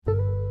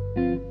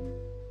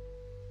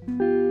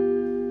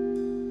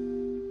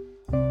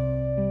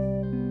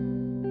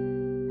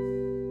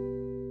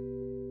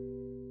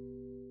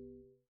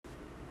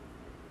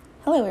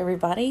Hello,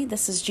 everybody.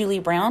 This is Julie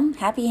Brown.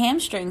 Happy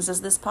Hamstrings is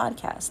this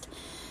podcast.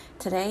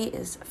 Today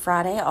is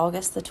Friday,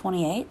 August the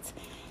 28th.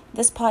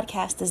 This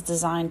podcast is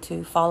designed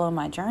to follow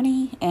my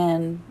journey,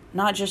 and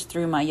not just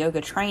through my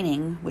yoga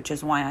training, which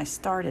is why I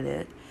started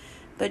it,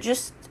 but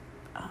just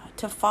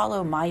to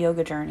follow my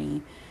yoga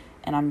journey.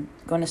 And I'm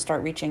going to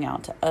start reaching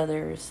out to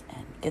others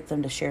and get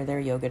them to share their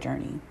yoga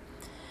journey.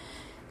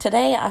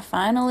 Today, I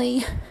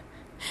finally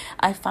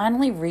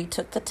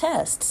retook the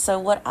test. So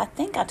what I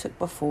think I took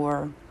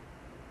before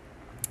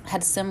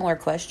had similar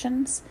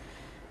questions,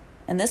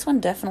 and this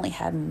one definitely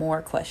had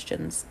more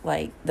questions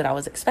like that I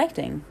was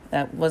expecting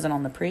that wasn't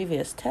on the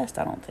previous test.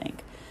 I don't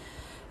think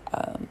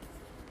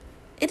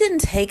it didn't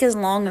take as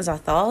long as I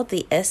thought.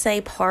 The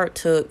essay part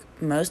took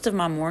most of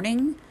my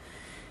morning,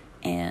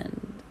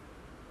 and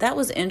that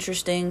was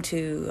interesting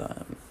to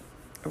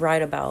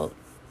write about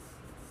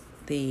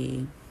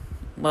I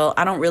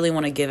don't really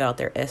want to give out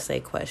their essay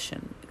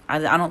question. I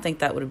don't think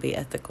that would be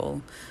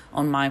ethical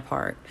on my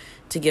part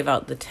to give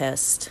out the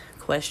test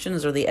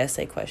questions or the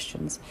essay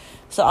questions.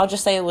 So I'll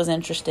just say it was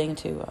interesting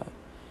to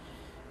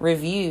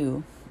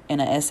review in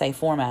an essay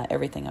format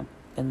everything I've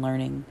been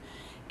learning.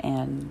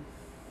 And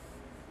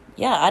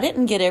yeah, I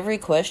didn't get every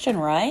question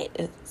right.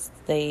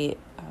 They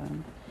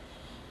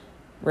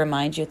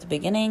remind you at the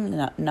beginning,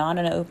 not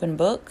an open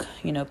book,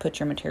 put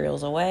your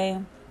materials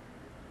away,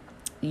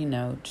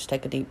 just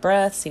take a deep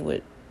breath,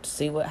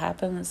 see what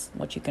happens,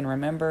 what you can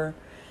remember.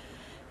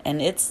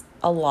 And it's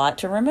a lot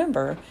to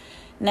remember.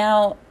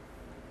 Now,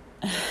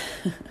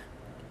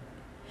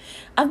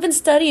 I've been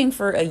studying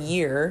for a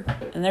year,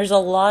 and there's a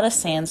lot of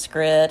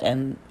Sanskrit,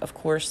 and of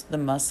course the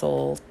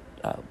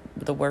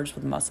words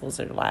with muscles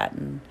are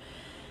Latin.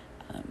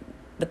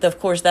 But of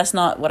course that's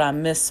not what I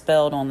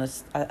misspelled on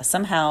this.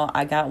 Somehow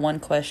I got one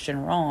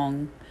question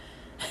wrong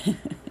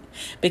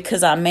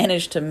because I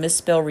managed to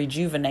misspell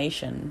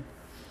rejuvenation.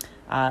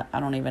 I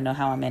don't even know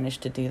how I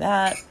managed to do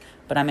that,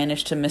 but I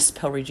managed to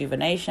misspell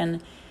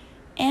rejuvenation.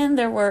 And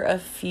there were a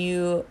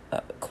few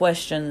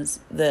questions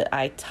that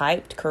I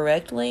typed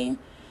correctly,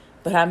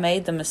 but I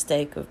made the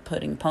mistake of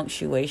putting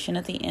punctuation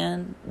at the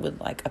end with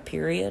like a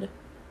period.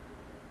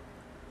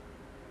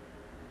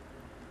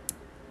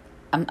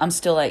 I'm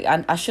still like,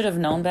 I should have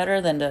known better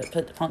than to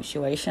put the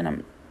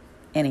punctuation.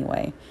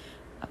 Anyway,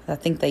 I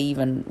think they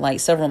even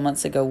like several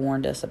months ago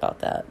warned us about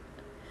that.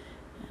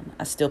 And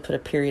I still put a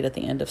period at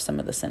the end of some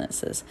of the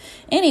sentences.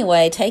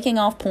 Anyway, taking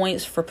off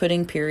points for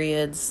putting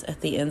periods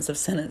at the ends of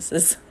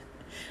sentences.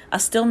 I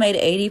still made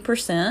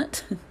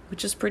 80%,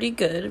 which is pretty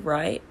good,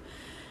 right?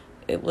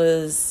 It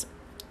was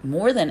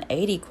more than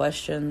 80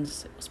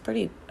 questions. It was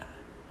pretty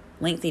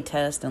lengthy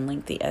test and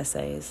lengthy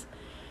essays.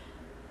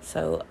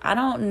 So I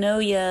don't know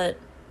yet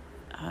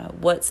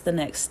what's the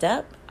next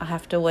step. I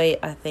have to wait,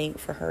 I think,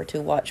 for her to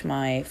watch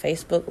my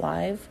Facebook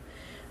Live.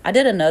 I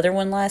did another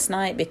one last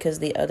night because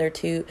the other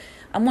two,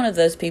 I'm one of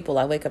those people,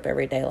 I wake up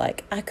every day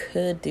like, I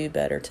could do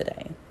better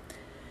today.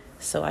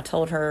 So I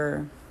told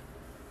her,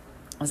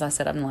 as I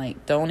said, I'm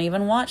like, don't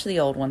even watch the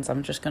old ones.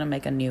 I'm just going to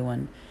make a new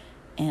one.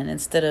 And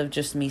instead of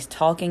just me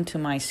talking to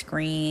my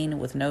screen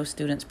with no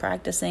students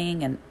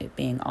practicing and it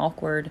being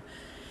awkward,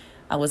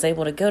 I was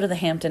able to go to the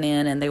Hampton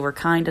Inn, and they were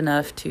kind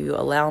enough to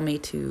allow me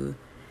to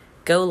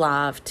go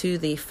live to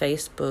the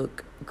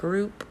Facebook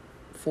group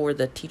for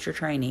the teacher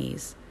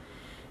trainees.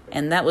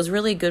 And that was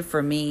really good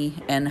for me,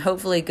 and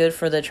hopefully good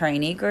for the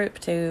trainee group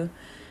too,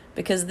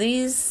 because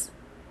these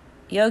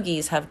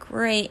yogis have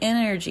great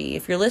energy.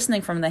 If you're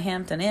listening from the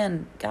Hampton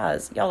Inn,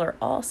 guys, y'all are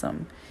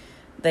awesome.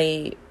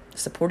 They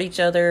support each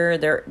other.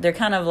 They're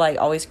kind of like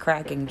always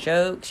cracking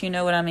jokes, you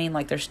know what I mean?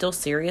 Like they're still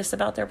serious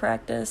about their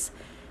practice,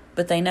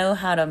 but they know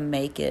how to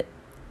make it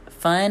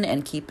fun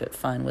and keep it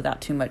fun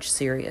without too much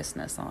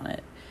seriousness on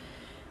it.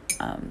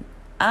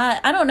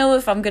 I don't know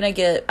if I'm going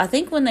to I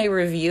think when they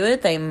review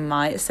it, they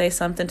might say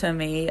something to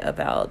me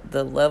about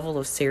the level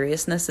of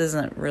seriousness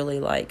isn't really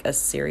like a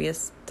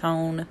serious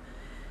tone.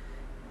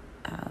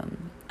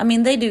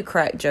 They do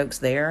crack jokes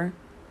there.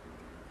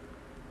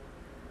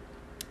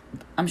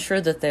 I'm sure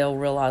that they'll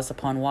realize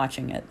upon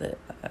watching it that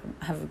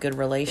I have a good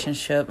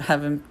relationship,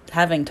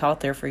 having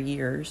taught there for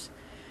years.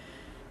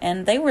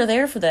 And they were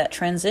there for that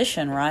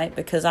transition, right?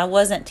 Because I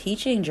wasn't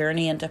teaching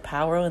Journey into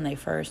Power when they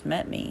first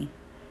met me.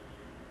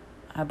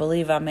 I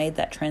believe I made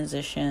that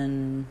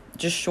transition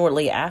just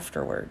shortly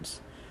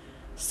afterwards.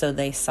 So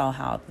they saw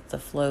how the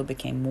flow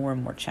became more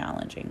and more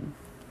challenging.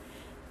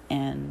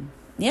 And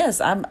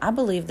yes, I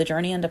believe the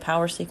Journey into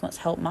Power sequence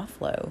helped my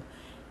flow.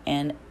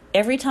 And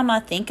every time I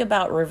think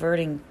about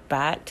reverting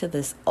back to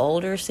this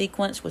older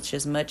sequence, which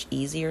is much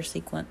easier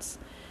sequence,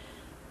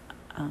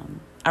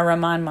 I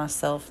remind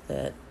myself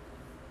that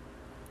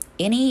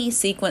any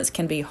sequence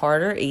can be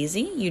hard or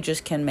easy. You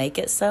just can make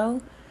it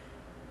so.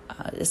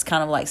 It's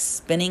kind of like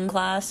spinning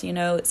class,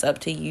 It's up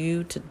to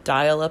you to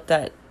dial up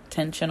that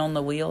tension on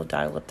the wheel,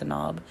 dial up the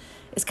knob.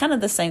 It's kind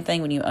of the same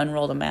thing when you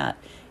unroll the mat.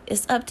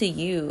 It's up to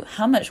you.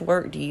 How much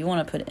work do you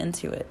want to put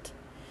into it?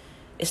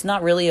 It's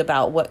not really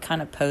about what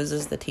kind of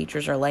poses the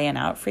teachers are laying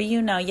out for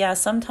you. Now, yeah,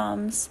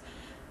 sometimes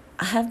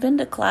I have been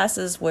to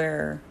classes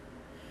where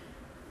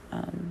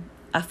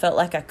I felt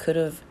like I could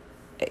have,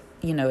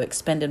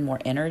 expended more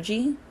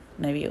energy.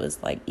 Maybe it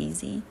was like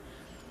easy.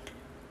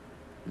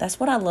 That's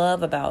what I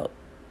love about,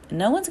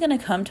 no one's going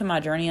to come to my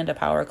Journey into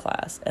Power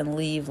class and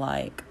leave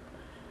like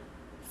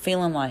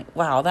feeling like,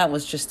 wow, that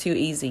was just too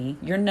easy.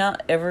 You're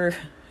not ever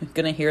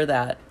going to hear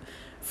that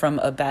from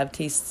a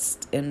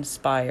Baptist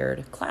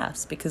inspired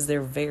class, because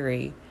they're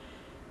very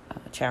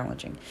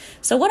challenging.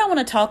 So what I want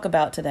to talk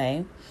about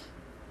today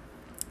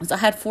is, I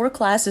had 4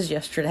 classes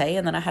yesterday,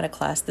 and then I had a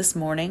class this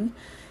morning,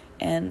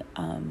 and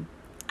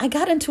I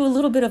got into a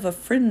little bit of a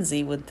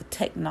frenzy with the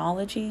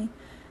technology.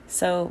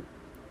 So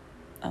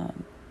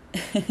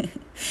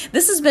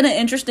this has been an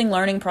interesting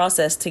learning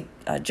process to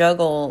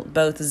juggle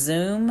both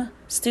Zoom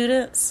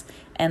students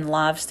and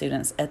live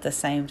students at the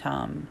same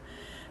time,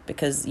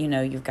 because,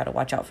 you've got to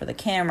watch out for the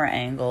camera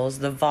angles,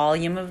 the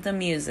volume of the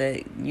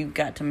music. You've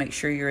got to make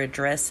sure you're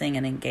addressing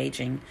and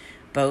engaging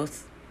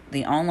both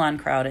the online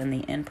crowd and the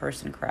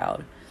in-person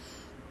crowd.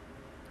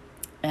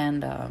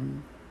 And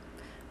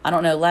I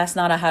don't know, last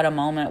night I had a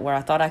moment where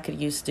I thought I could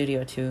use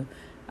Studio 2.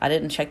 I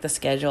didn't check the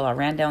schedule. I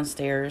ran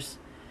downstairs.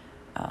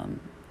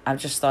 I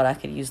just thought I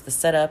could use the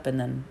setup, and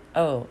then,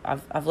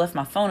 I've left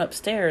my phone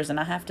upstairs and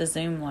I have to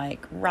Zoom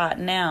like right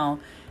now,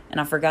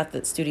 and I forgot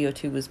that Studio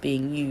 2 was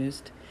being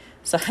used.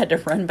 So I had to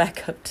run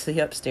back up to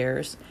the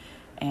upstairs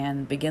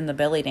and begin the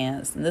belly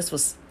dance. And this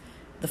was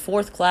the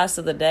 4th class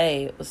of the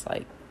day. It was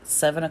like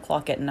 7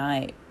 o'clock at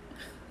night.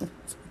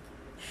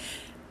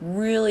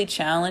 Really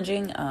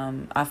challenging.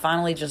 I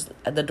finally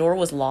the door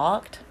was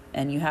locked,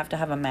 and you have to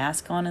have a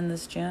mask on in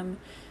this gym.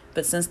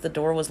 But since the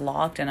door was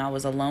locked and I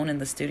was alone in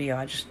the studio,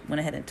 I just went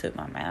ahead and took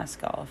my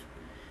mask off.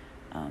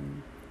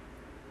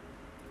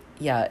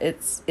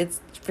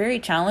 It's very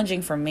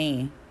challenging for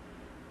me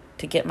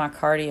to get my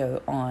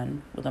cardio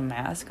on with a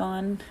mask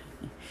on.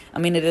 I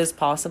mean, it is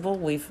possible.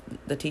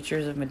 The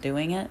teachers have been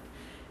doing it.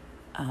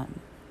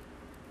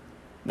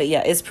 But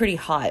yeah, it's pretty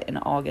hot in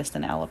August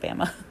in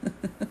Alabama.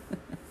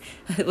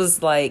 It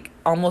was like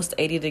almost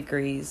 80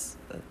 degrees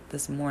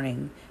this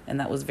morning, and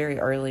that was very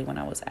early when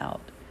I was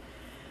out.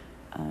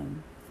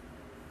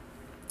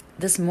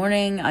 This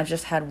morning I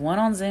just had one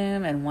on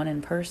Zoom and one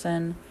in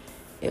person.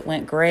 It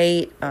went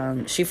great.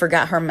 She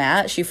forgot her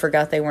mat. She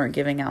forgot they weren't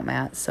giving out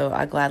mats, so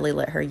I gladly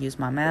let her use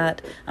my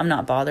mat. I'm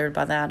not bothered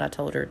by that. I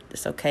told her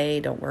it's okay,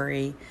 don't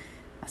worry.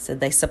 I said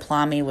they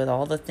supply me with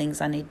all the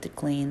things I need to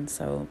clean,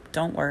 so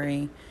don't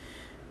worry.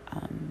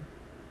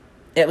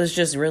 It was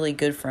just really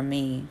good for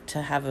me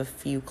to have a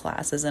few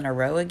classes in a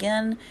row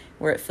again,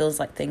 where it feels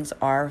like things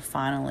are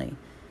finally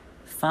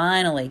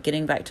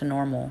getting back to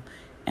normal.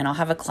 And I'll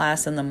have a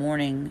class in the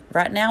morning.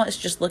 Right now it's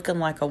just looking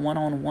like a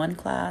one-on-one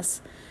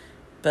class,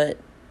 but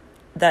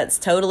that's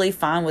totally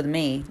fine with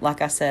me.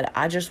 Like I said,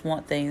 I just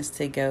want things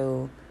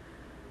to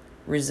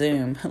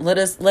resume. Let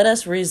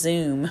us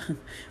resume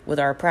with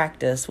our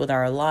practice, with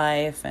our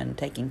life, and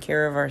taking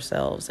care of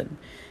ourselves, and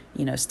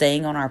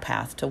staying on our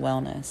path to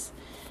wellness.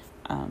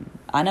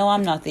 I know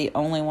I'm not the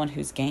only one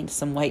who's gained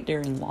some weight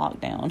during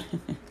lockdown.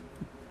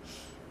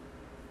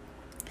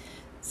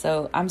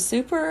 So I'm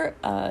super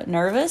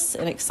nervous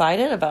and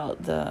excited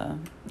about the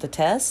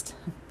test.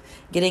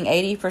 Getting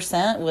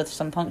 80% with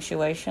some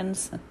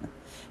punctuations.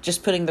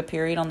 Just putting the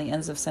period on the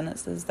ends of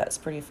sentences. That's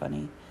pretty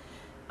funny.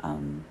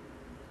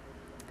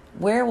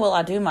 Where will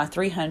I do my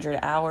 300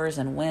 hours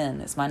and when?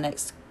 Is my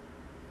next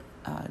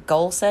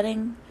goal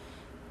setting.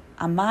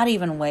 I might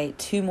even wait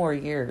 2 more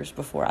years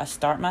before I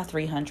start my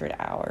 300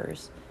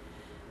 hours.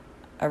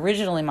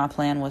 Originally, my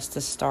plan was to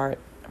start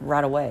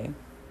right away.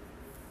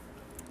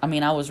 I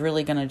mean, I was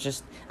really going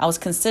to I was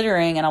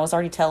considering, and I was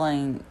already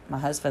telling my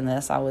husband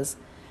this, I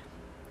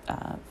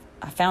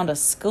found a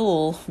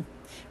school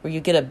where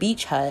you get a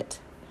beach hut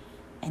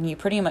and you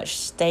pretty much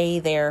stay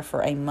there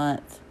for a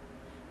month,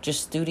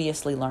 just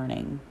studiously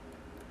learning.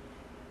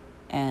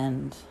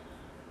 And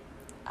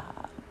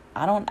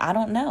I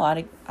don't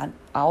know.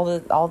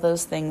 All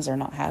those things are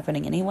not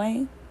happening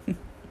anyway,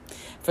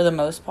 for the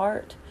most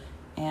part.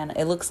 And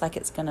it looks like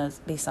it's going to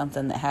be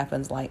something that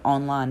happens like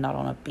online, not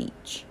on a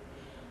beach.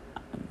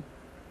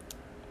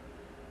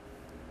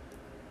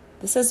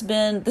 This has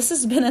been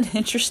an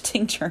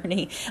interesting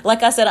journey.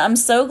 Like I said, I'm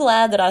so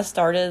glad that I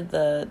started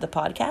the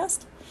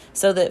podcast,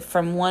 so that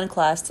from one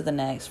class to the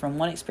next, from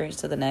one experience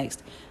to the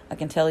next, I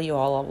can tell you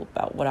all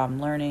about what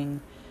I'm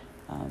learning,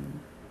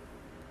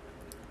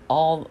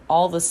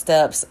 all the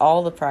steps,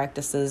 all the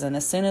practices. And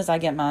as soon as I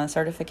get my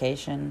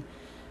certification,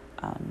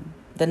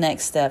 the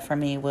next step for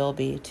me will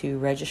be to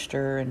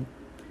register and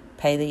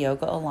pay the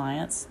Yoga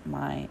Alliance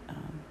my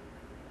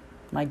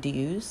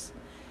dues.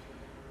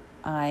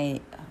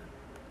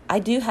 I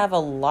do have a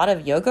lot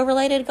of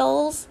yoga-related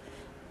goals.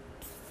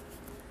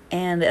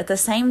 And at the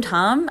same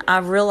time,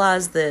 I've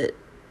realized that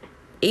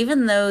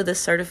even though the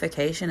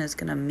certification is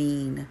going to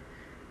mean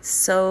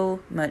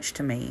so much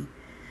to me,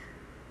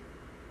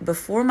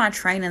 before my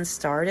training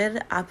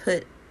started, I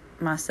put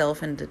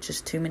myself into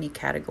just too many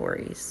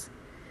categories.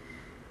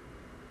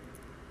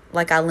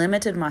 Like, I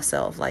limited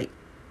myself. Like,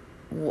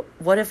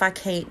 what if I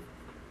can't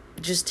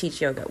just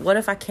teach yoga? What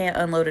if I can't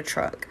unload a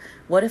truck?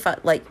 What if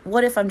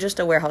I'm just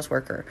a warehouse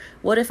worker?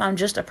 What if I'm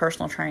just a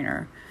personal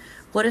trainer?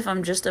 What if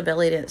I'm just a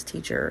belly dance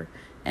teacher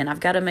and I've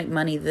got to make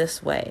money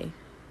this way?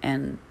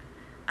 And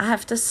I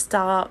have to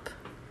stop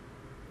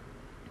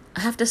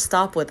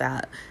with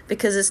that,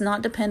 because it's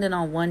not dependent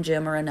on one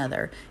gym or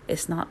another.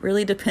 It's not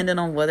really dependent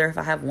on whether if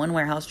I have one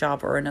warehouse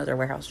job or another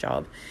warehouse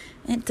job.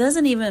 And it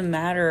doesn't even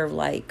matter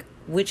like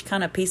which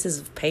kind of pieces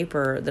of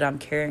paper that I'm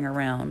carrying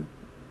around,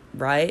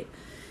 right?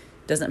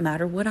 Doesn't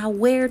matter what I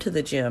wear to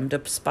the gym,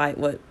 despite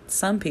what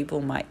some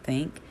people might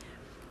think.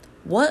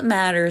 What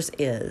matters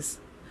is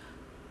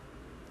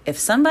if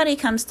somebody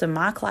comes to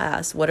my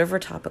class, whatever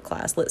type of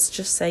class, let's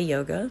just say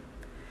yoga,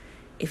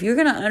 if you're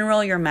going to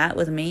unroll your mat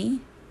with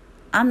me,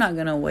 I'm not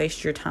going to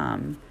waste your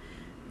time.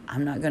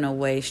 I'm not going to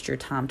waste your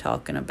time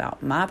talking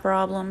about my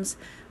problems.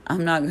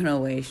 I'm not going to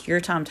waste your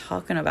time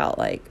talking about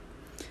like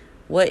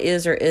what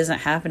is or isn't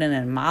happening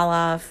in my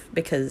life,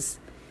 because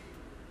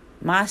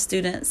my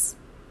students,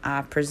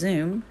 I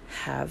presume,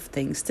 have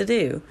things to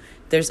do.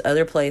 There's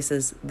other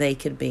places they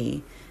could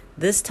be.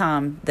 This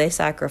time they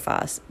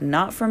sacrifice,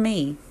 not for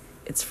me,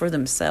 it's for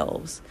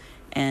themselves.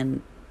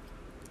 And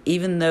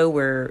even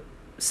though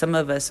some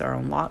of us are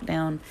on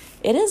lockdown,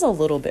 it is a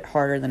little bit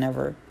harder than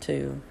ever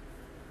to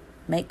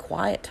make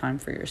quiet time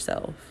for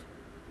yourself.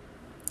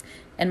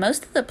 And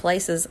most of the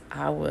places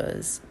I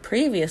was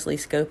previously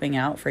scoping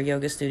out for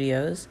yoga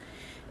studios,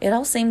 it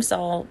all seems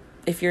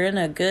if you're in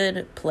a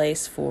good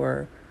place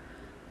for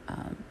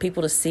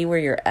people to see where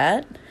you're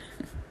at,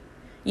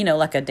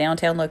 like a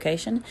downtown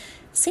location,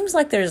 it seems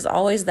like there's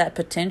always that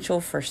potential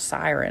for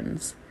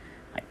sirens.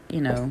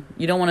 You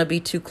don't want to be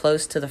too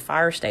close to the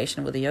fire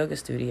station with a yoga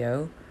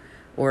studio,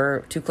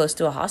 or too close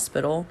to a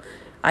hospital.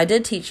 I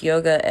did teach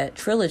yoga at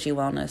Trilogy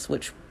Wellness,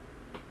 which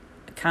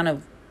kind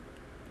of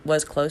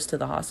was close to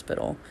the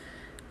hospital.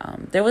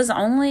 There was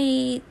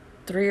only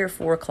 3 or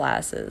 4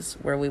 classes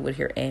where we would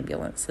hear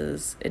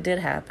ambulances. It did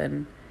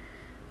happen,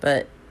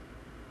 but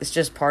it's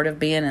just part of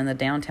being in the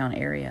downtown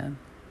area.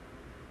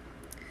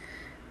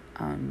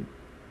 I'm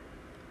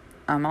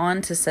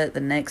on to set the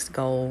next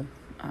goal,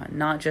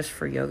 not just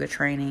for yoga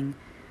training.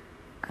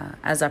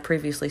 As I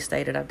previously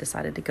stated, I've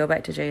decided to go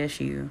back to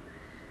JSU,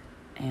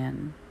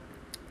 and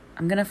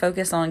I'm going to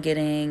focus on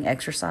getting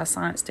exercise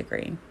science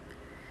degree.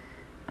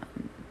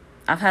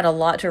 I've had a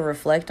lot to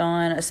reflect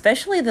on,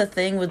 especially the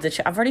thing with the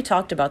chair. I've already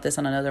talked about this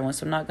on another one,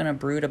 so I'm not going to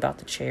brood about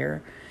the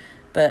chair.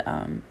 But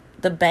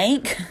the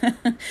bank,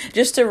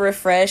 just to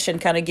refresh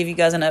and kind of give you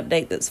guys an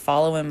update that's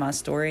following my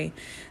story,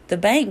 the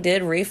bank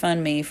did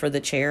refund me for the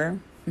chair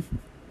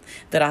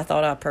that I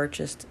thought I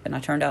purchased, and I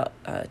turned out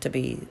to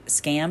be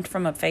scammed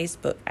from a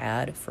Facebook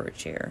ad for a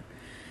chair.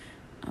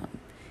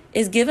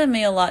 It's given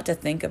me a lot to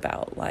think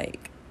about,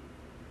 like,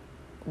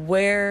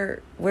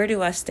 where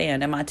do I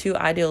stand? Am I too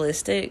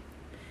idealistic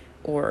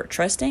or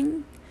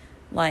trusting?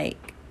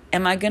 Like,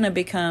 am I going to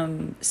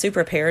become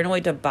super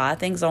paranoid to buy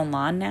things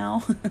online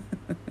now?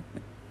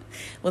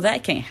 Well,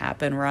 that can't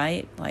happen,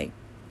 right? Like,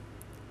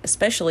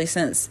 especially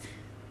since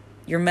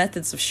your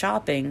methods of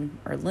shopping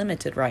are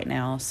limited right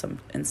now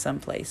in some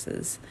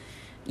places.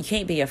 You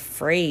can't be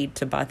afraid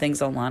to buy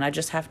things online. I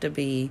just have to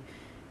be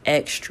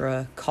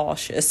extra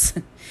cautious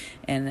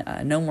and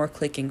no more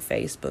clicking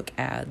Facebook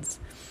ads.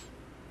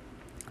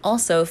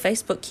 Also,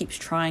 Facebook keeps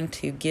trying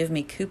to give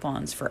me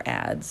coupons for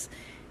ads.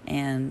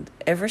 And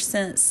ever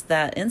since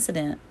that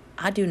incident,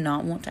 I do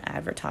not want to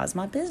advertise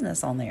my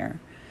business on there.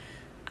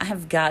 I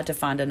have got to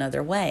find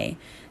another way.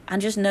 I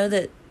just know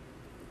that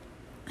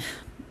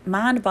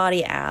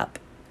MindBody app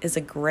is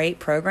a great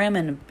program.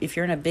 And if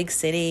you're in a big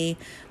city,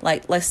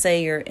 like let's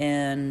say you're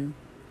in,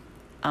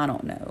 I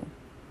don't know,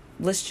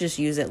 let's just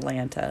use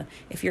Atlanta.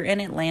 If you're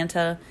in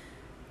Atlanta,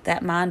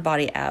 that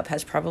MindBody app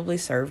has probably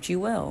served you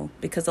well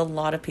because a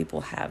lot of people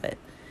have it.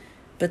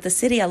 But the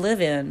city I live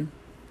in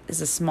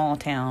is a small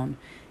town,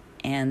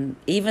 and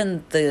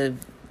even the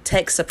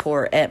tech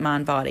support at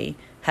MindBody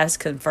has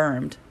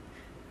confirmed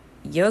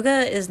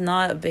yoga is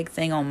not a big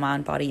thing on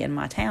MindBody in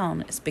my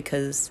town. It's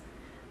because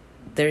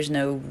there's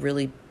no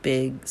really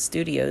big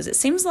studios. It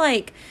seems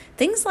like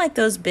things like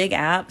those big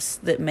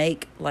apps that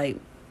make, like,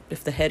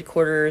 if the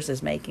headquarters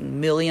is making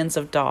millions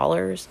of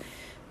dollars,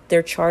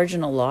 they're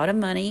charging a lot of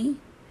money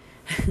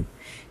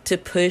to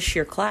push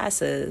your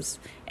classes,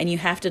 and you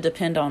have to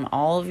depend on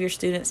all of your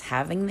students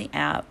having the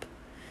app.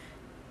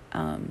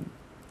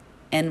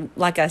 And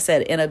like I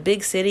said, in a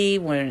big city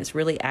when it's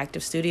really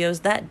active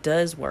studios, that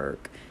does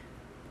work.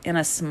 In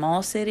a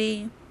small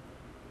city,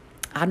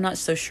 I'm not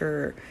so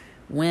sure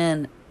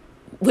when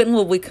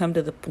will we come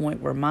to the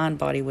point where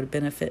MindBody would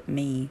benefit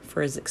me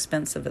for as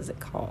expensive as it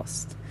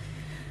costs.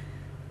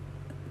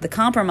 The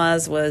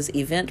compromise was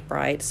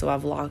Eventbrite, so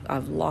I've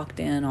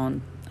locked in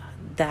on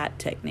that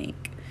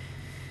technique.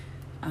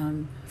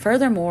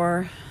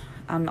 Furthermore,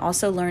 I'm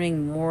also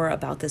learning more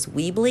about this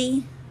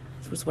Weebly.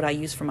 This was what I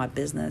use for my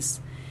business.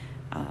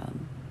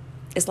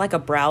 It's like a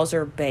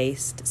browser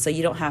based, so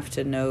you don't have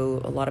to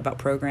know a lot about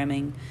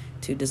programming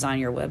to design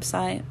your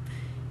website.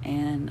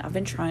 And I've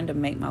been trying to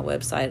make my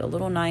website a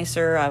little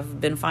nicer.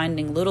 I've been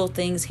finding little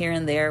things here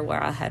and there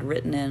where I had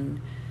written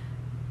in,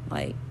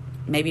 like,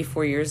 maybe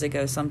 4 years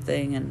ago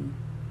something, and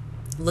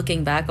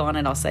looking back on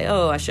it, I'll say,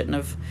 oh, I shouldn't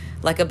have,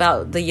 like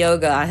about the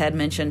yoga, I had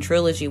mentioned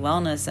Trilogy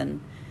Wellness,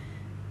 and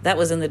that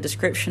was in the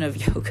description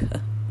of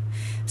yoga.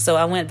 So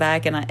I went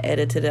back and I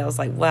edited it. I was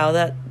like, wow,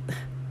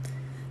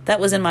 that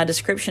was in my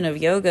description of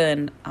yoga,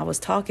 and I was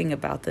talking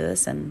about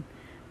this, and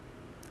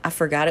I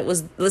forgot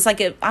it's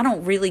like I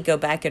don't really go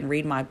back and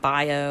read my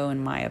bio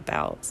and my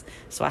abouts.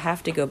 So I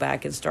have to go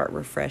back and start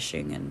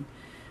refreshing and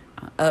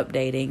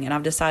updating. And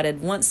I've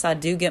decided once I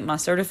do get my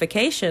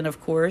certification,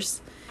 of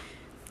course,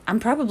 I'm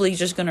probably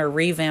just going to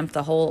revamp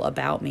the whole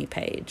About Me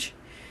page.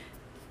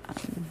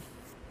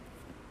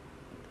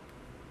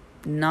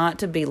 Not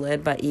to be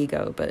led by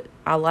ego, but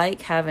I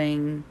like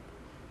having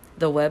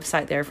the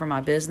website there for my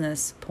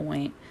business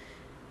point.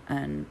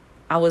 And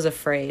I was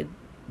afraid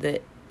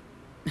that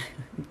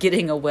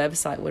getting a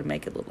website would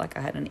make it look like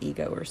I had an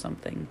ego or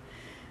something.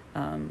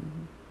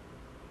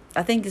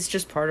 I think it's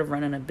just part of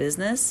running a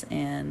business,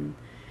 and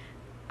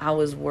I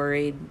was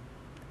worried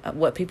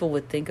what people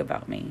would think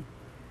about me.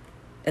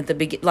 At the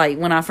beginning, like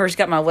when I first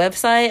got my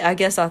website, I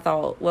guess I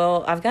thought,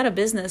 well, I've got a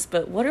business,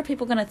 but what are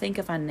people going to think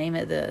if I name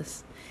it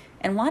this?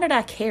 And why did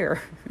I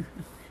care?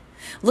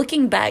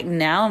 Looking back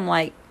now, I'm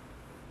like,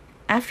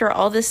 after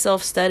all this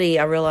self-study,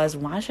 I realized,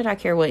 why should I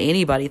care what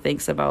anybody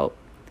thinks about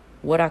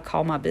what I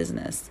call my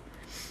business?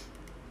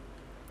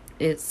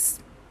 It's,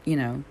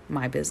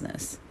 my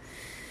business.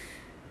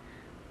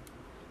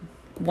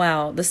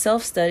 Wow, the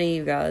self-study,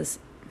 you guys,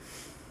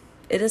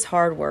 it is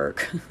hard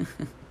work.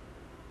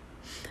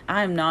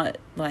 I am not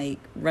like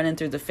running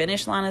through the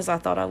finish line as I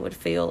thought I would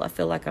feel. I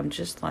feel like I'm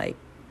just like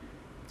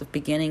the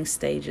beginning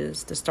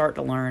stages to start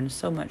to learn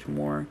so much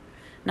more,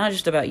 not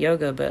just about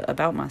yoga, but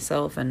about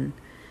myself and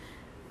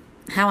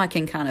how I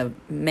can kind of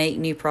make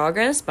new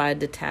progress by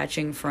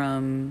detaching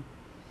from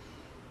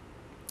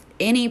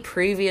any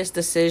previous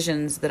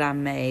decisions that I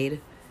made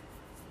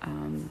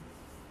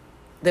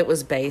that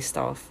was based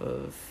off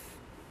of,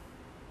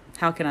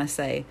 how can I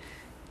say,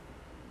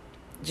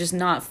 just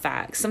not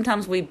facts.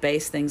 Sometimes we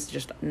base things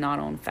just not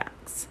on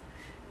facts.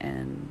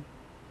 And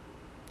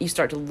you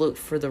start to look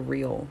for the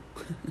real.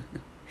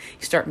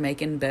 You start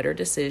making better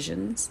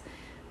decisions.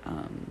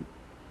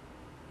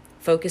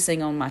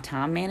 Focusing on my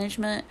time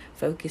management.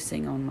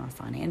 Focusing on my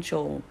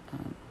financial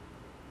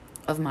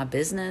of my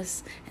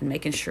business. And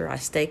making sure I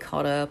stay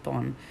caught up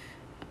on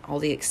all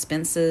the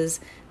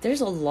expenses.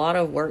 There's a lot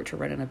of work to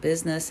running a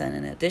business. And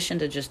in addition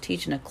to just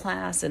teaching a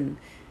class and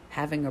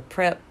having a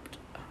prep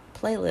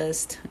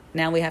playlist,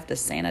 now we have to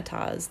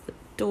sanitize the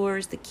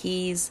doors, the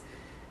keys,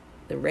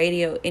 the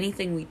radio,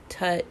 anything we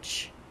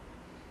touch.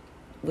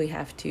 We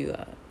have to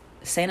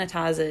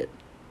sanitize it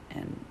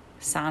and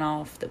sign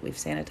off that we've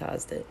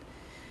sanitized it.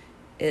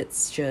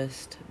 It's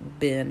just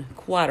been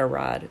quite a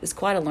ride. It's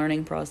quite a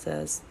learning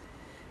process.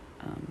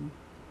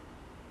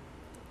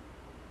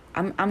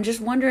 I'm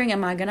just wondering,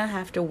 am I gonna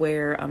have to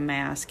wear a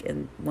mask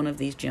in one of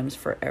these gyms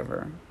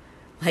forever?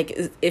 Like,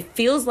 it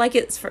feels like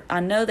I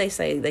know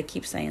they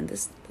keep saying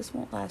this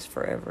won't last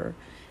forever,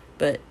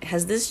 but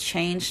has this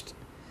changed?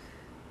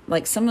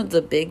 Like some of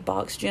the big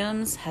box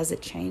gyms, has it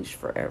changed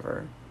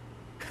forever?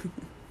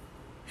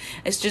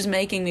 It's just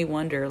making me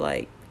wonder,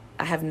 like,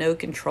 I have no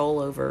control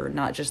over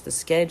not just the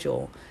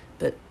schedule,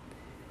 but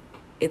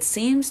it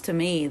seems to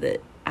me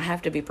that I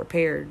have to be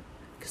prepared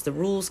because the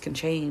rules can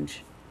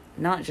change,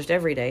 not just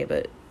every day,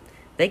 but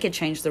they could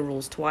change the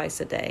rules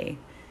twice a day.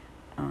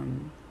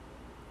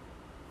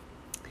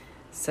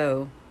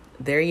 So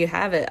there you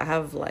have it. I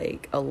have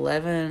like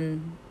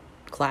 11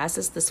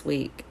 classes this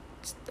week,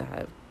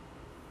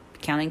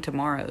 counting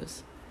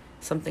tomorrow's,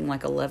 something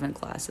like 11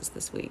 classes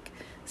this week.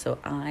 So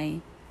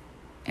I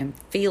am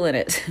feeling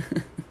it.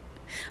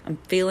 I'm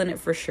feeling it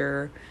for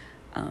sure.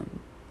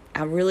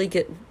 I really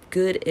get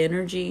good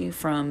energy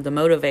from the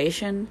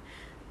motivation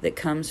that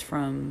comes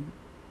from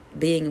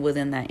being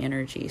within that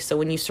energy. So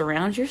when you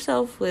surround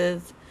yourself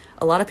with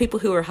a lot of people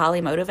who are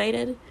highly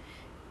motivated,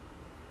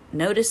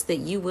 notice that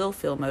you will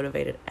feel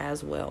motivated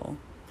as well,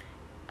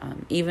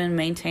 even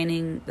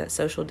maintaining that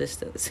social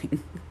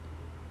distancing.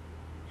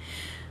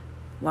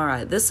 All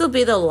right, this will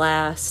be the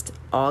last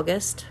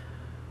August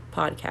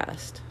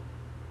podcast.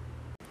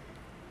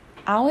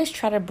 I always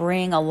try to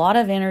bring a lot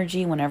of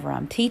energy whenever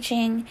I'm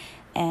teaching,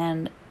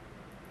 and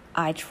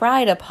I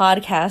try to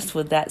podcast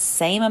with that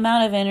same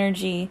amount of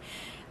energy.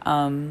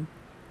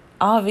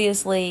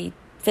 Obviously,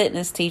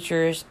 fitness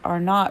teachers are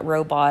not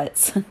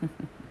robots.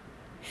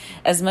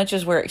 As much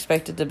as we're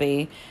expected to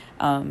be.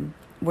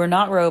 We're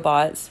not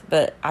robots,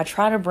 but I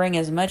try to bring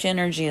as much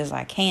energy as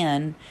I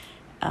can,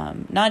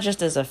 not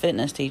just as a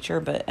fitness teacher,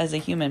 but as a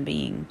human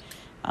being.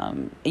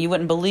 You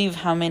wouldn't believe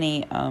how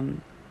many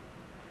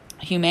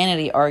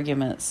humanity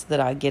arguments that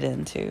I get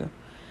into,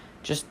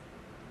 just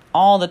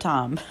all the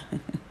time.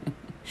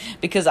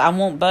 Because I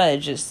won't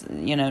budge. It's,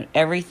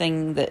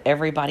 everything that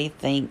everybody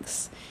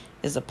thinks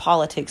is a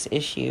politics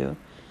issue.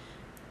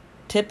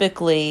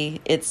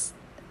 Typically, it's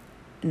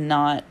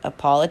not a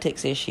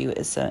politics issue.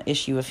 It's an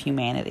issue of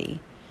humanity.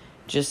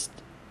 Just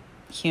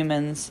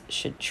humans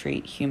should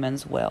treat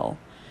humans well.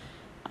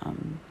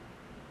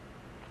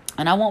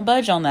 And I won't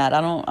budge on that.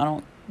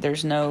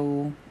 There's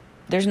no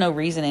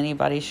reason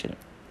anybody should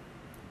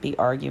be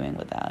arguing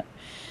with that.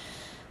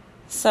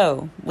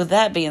 So, with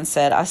that being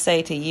said, I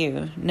say to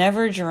you,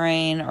 never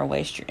drain or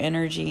waste your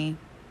energy.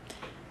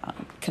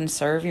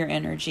 Conserve your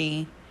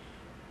energy.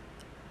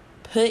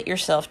 Put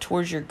yourself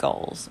towards your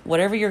goals.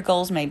 Whatever your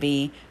goals may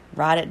be,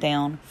 write it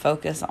down.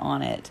 Focus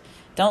on it.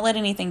 Don't let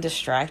anything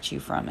distract you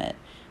from it.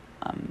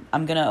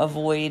 I'm going to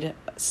avoid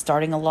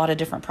starting a lot of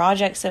different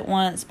projects at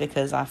once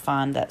because I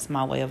find that's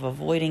my way of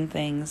avoiding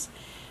things.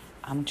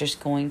 I'm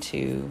just going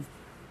to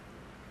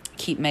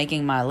keep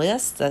making my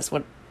list. That's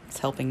what's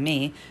helping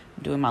me.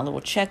 I'm doing my little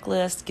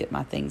checklist, get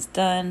my things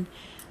done.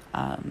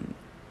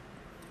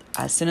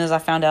 As soon as I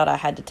found out I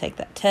had to take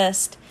that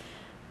test,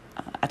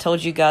 I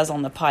told you guys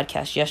on the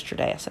podcast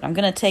yesterday, I said, I'm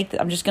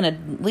just going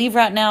to leave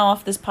right now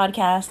off this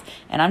podcast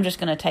and I'm just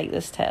going to take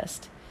this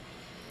test.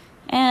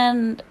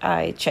 And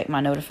I checked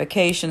my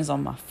notifications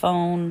on my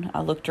phone.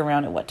 I looked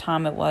around at what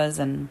time it was,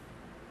 and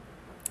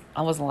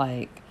I was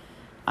like,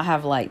 I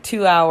have like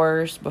 2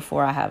 hours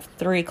before I have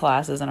 3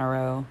 classes in a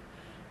row,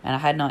 and I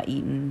had not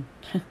eaten.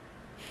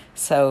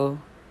 So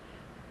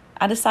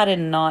I decided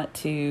not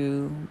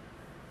to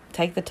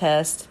take the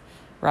test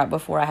right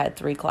before I had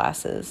 3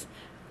 classes.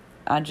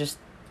 I just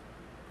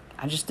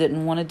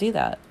didn't want to do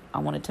that. I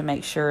wanted to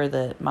make sure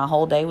that my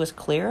whole day was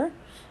clear,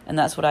 and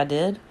that's what I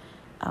did.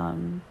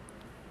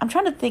 I'm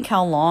trying to think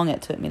how long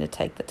it took me to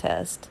take the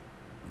test.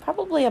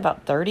 Probably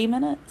about 30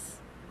 minutes.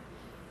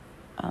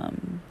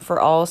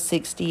 For all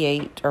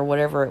 68 or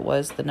whatever it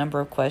was, the number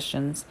of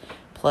questions,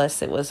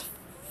 plus it was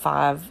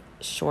 5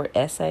 short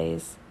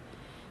essays.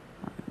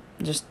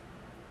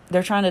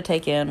 They're trying to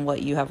take in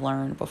what you have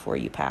learned before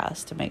you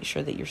pass to make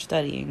sure that you're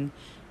studying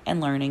and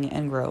learning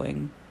and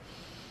growing.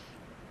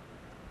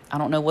 I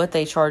don't know what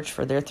they charge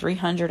for their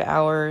 300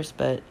 hours,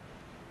 but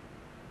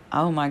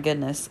oh my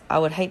goodness, I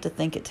would hate to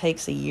think it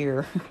takes a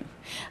year.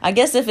 I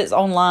guess if it's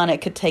online, it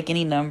could take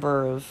any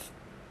number of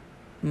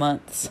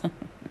months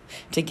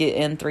to get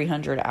in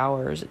 300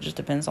 hours. It just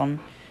depends on,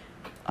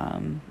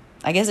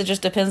 I guess it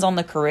just depends on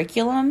the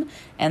curriculum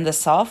and the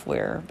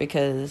software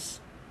because,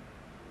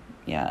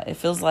 yeah, it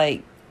feels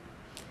like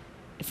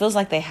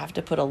they have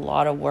to put a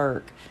lot of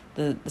work.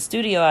 The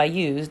studio I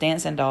use,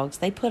 Dancing Dogs,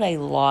 they put a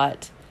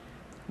lot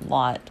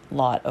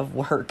of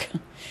work.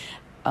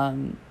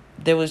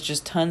 There was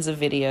just tons of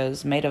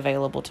videos made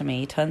available to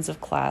me, tons of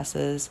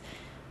classes.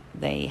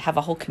 They have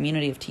a whole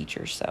community of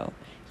teachers. So,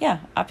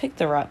 yeah, I picked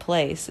the right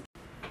place.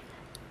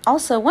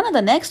 Also, one of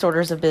the next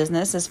orders of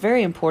business is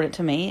very important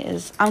to me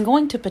is I'm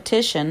going to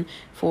petition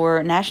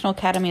for National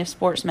Academy of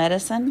Sports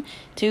Medicine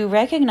to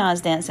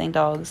recognize Dancing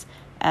Dogs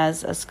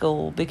as a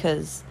school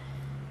because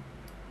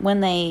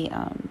when they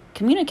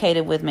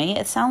communicated with me,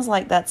 it sounds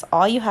like that's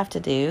all you have to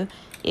do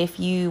if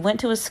you went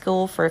to a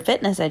school for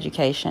fitness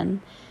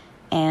education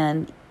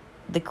and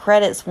the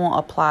credits won't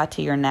apply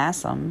to your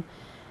NASM.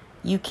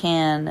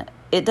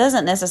 It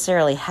doesn't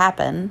necessarily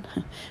happen,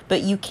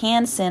 but you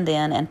can send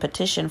in and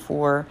petition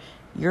for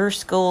your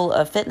school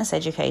of fitness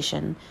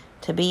education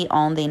to be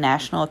on the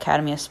National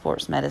Academy of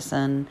Sports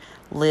Medicine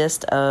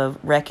list of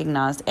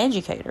recognized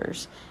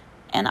educators.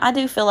 And I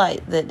do feel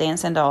like that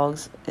Dancing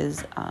Dogs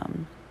is,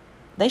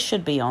 they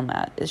should be on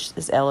that,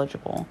 is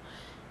eligible.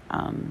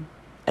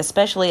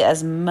 Especially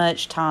as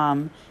much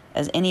time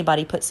as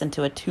anybody puts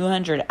into a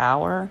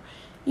 200-hour,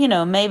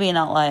 maybe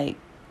not like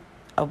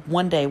a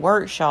one-day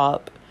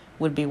workshop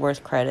would be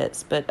worth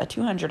credits, but a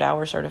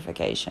 200-hour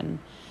certification,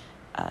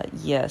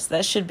 yes,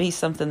 that should be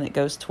something that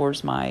goes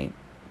towards my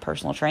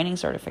personal training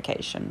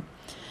certification.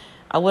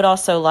 I would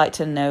also like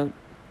to note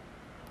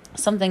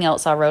something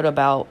else I wrote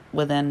about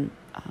within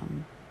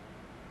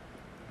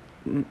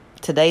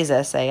today's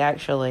essay,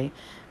 actually,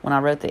 when I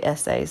wrote the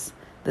essays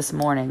this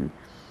morning.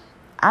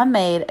 I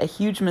made a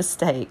huge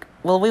mistake.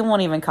 Well, we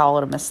won't even call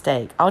it a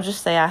mistake. I'll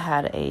just say I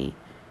had a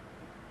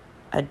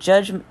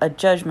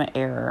judgment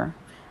error.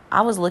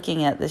 I was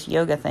looking at this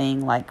yoga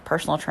thing, like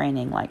personal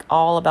training, like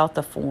all about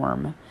the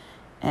form.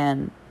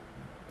 And,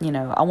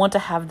 I want to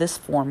have this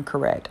form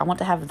correct. I want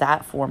to have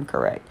that form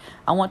correct.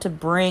 I want to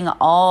bring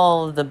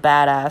all the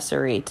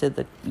badassery to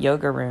the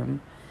yoga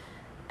room.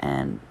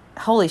 And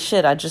holy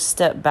shit, I just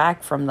stepped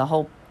back from the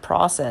whole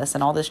process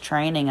and all this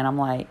training. And I'm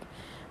like,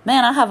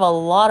 man, I have a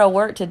lot of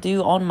work to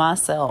do on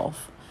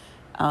myself.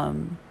 I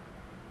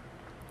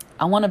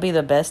want to be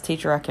the best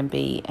teacher I can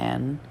be,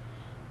 and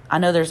I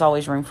know there's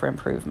always room for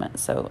improvement.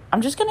 So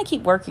I'm just going to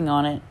keep working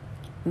on it.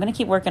 I'm going to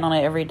keep working on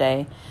it every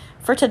day.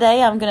 For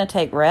today, I'm going to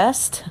take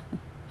rest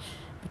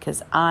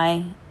because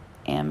I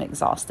am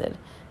exhausted.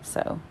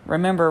 So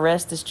remember,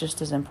 rest is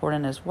just as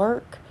important as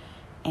work.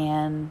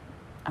 And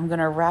I'm going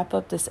to wrap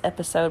up this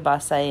episode by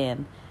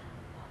saying,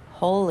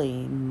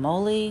 holy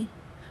moly.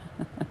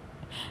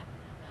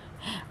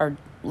 Or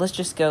let's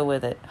just go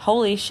with it.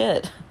 Holy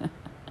shit.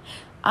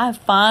 I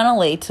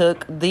finally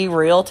took the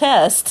real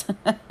test.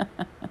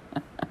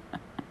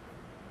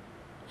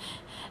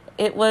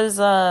 it was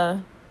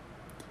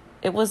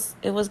it was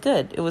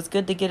good. It was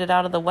good to get it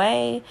out of the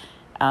way.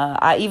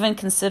 I even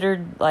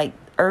considered, like,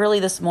 early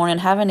this morning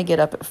having to get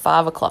up at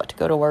 5 o'clock to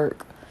go to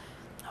work.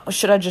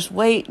 Should I just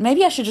wait?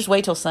 Maybe I should just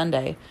wait till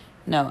Sunday.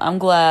 No, I'm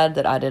glad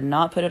that I did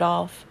not put it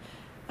off.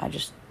 I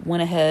just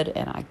went ahead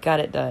and I got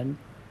it done.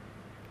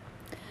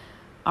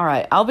 All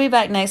right, I'll be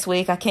back next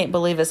week. I can't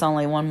believe it's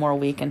only one more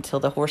week until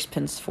the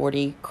Horsepins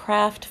 40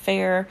 craft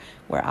fair,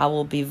 where I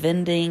will be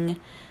vending.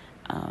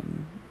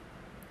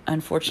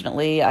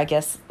 Unfortunately, I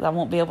guess I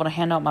won't be able to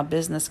hand out my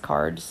business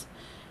cards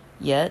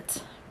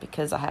yet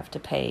because I have to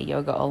pay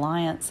Yoga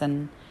Alliance,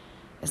 and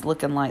it's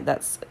looking like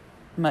that's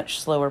a much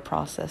slower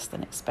process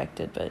than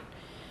expected. But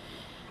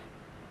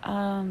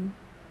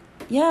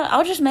yeah,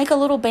 I'll just make a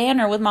little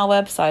banner with my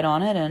website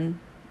on it and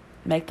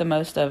make the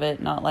most of it.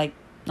 Not like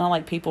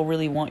people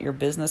really want your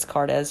business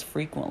card as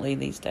frequently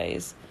these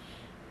days.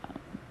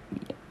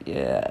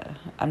 Yeah,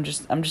 I'm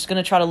just going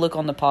to try to look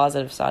on the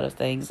positive side of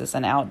things. It's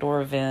an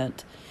outdoor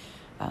event.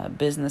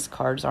 Business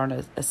cards aren't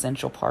an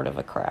essential part of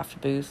a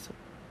craft booth,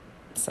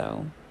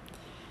 so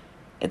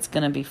it's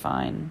going to be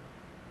fine.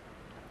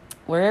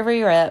 Wherever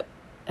you're at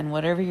and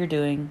whatever you're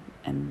doing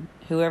and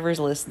whoever's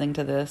listening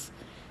to this,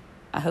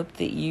 I hope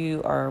that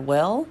you are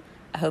well.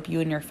 I hope you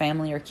and your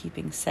family are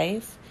keeping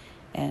safe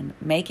and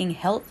making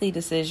healthy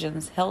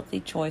decisions,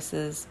 healthy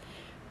choices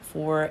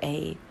for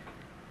a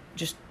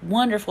just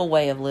wonderful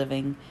way of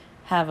living.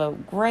 Have a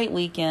great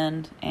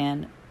weekend,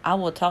 and I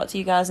will talk to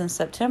you guys in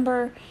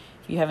September.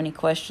 If you have any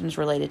questions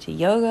related to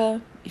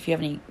yoga, if you have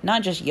any,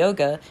 not just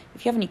yoga,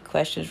 if you have any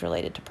questions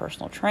related to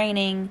personal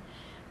training,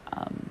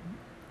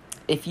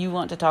 if you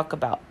want to talk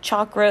about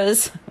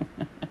chakras,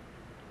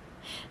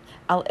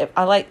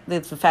 I like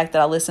the fact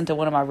that I listened to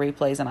one of my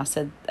replays and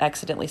I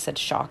accidentally said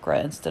chakra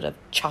instead of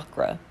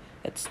chakra.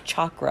 It's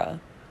chakra.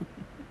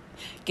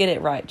 Get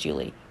it right,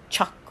 Julie.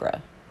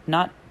 Chakra,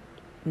 not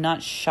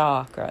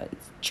chakra.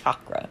 It's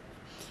chakra.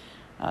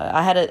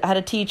 I had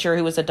a teacher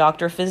who was a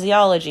doctor of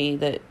physiology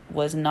that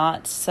was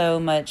not so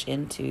much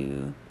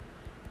into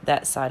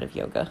that side of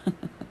yoga.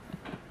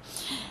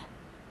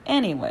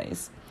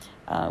 Anyways,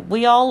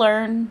 we all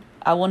learn.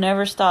 I will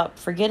never stop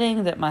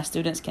forgetting that my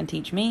students can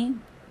teach me.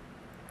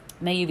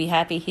 May you be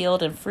happy,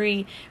 healed, and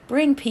free.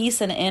 Bring peace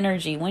and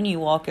energy when you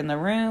walk in the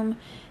room.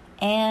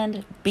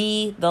 And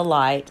be the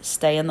light.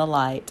 Stay in the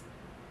light.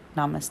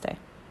 Namaste.